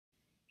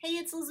Hey,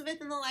 it's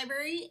Elizabeth in the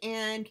library,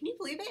 and can you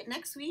believe it?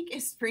 Next week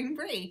is spring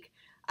break.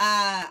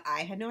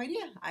 I had no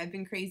idea. I've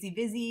been crazy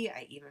busy.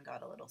 I even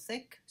got a little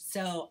sick.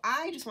 So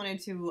I just wanted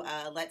to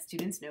let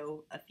students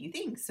know a few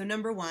things. So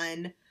number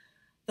one,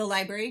 the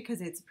library,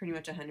 because it's pretty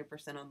much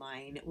 100%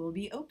 online, will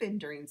be open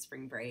during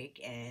spring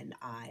break, and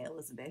I,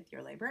 Elizabeth,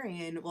 your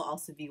librarian, will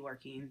also be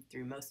working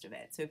through most of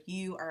it. So if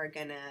you are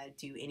gonna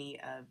do any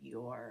of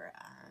your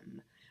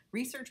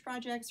research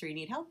projects or you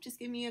need help, just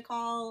give me a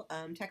call,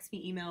 text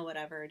me, email,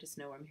 whatever. Just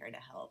know I'm here to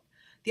help.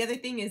 The other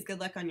thing is good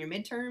luck on your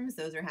midterms.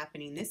 Those are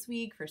happening this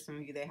week. For some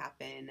of you, they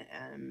happen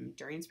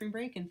during spring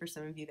break, and for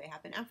some of you, they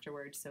happen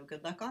afterwards. So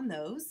good luck on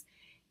those.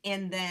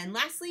 And then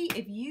lastly,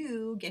 if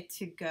you get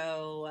to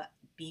go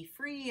be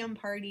free and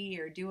party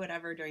or do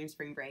whatever during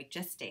spring break,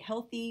 just stay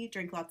healthy,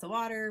 drink lots of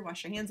water,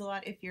 wash your hands a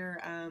lot if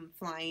you're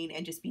flying,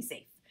 and just be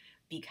safe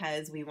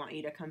because we want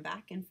you to come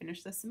back and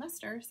finish the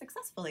semester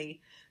successfully.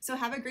 So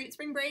have a great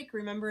spring break.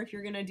 Remember, if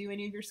you're going to do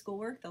any of your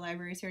schoolwork, the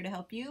library is here to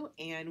help you,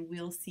 and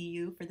we'll see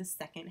you for the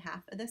second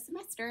half of the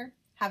semester.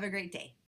 Have a great day.